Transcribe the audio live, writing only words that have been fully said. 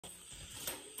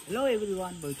Hello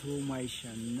everyone, welcome to my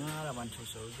channel. I want to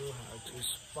show you how to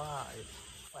spy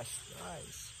fast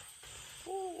rice.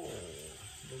 Oh,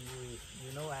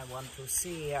 you know I want to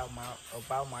see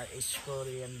about my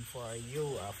experience for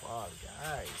you of all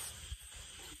guys.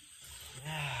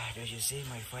 Yeah, did you see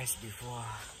my face before?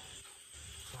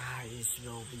 Wow, it's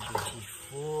so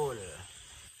beautiful.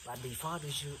 But before,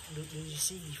 did you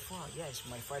see before? Yes,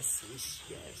 my face is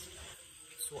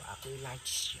so ugly like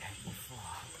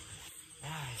before.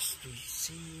 Yes, do you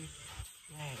see?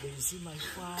 Yeah, do you see my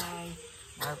file?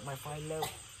 My file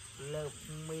love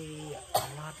me a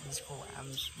lot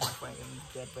because my file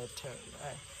get better.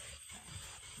 Right?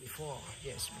 Before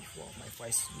my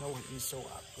face no is so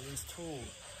ugly too.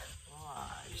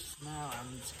 Right, now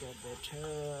I'm get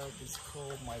better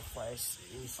because my face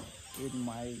is in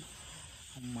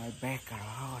my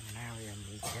background. Now I'm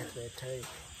get better.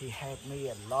 He helped me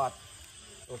a lot.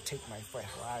 To take my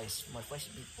fresh rice. My fresh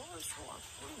before so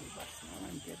ugly, but now I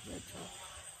get better.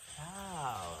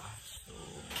 So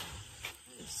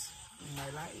yes, my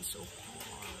life is so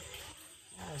poor.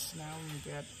 Yes, now I'm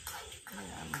get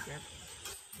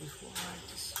before I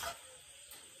just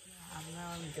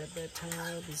now I'm get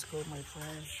better because my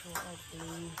friend so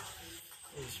ugly.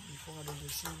 Yes, before did you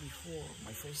see before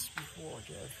my face before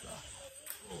just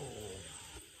oh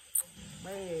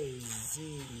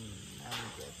amazing. Now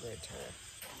I get better.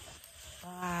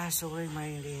 Sorry, my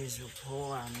English is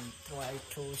poor. I'm trying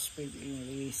to speak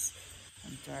English.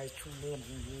 I'm trying to learn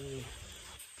English.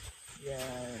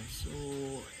 Yeah, so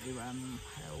if I'm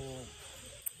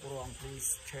wrong,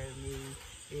 please tell me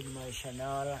in my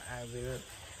channel. I will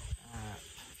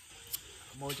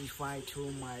modify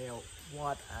to my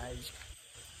what I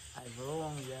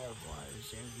wrong. Yeah, boy.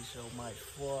 Thank you so much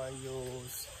for you.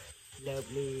 Love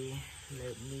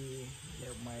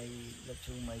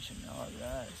to my channel,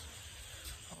 guys.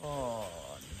 Oh,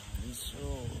 it's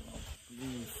so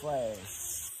refresh.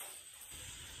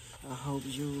 I hope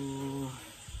you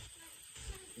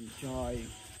enjoy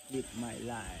with my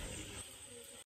life.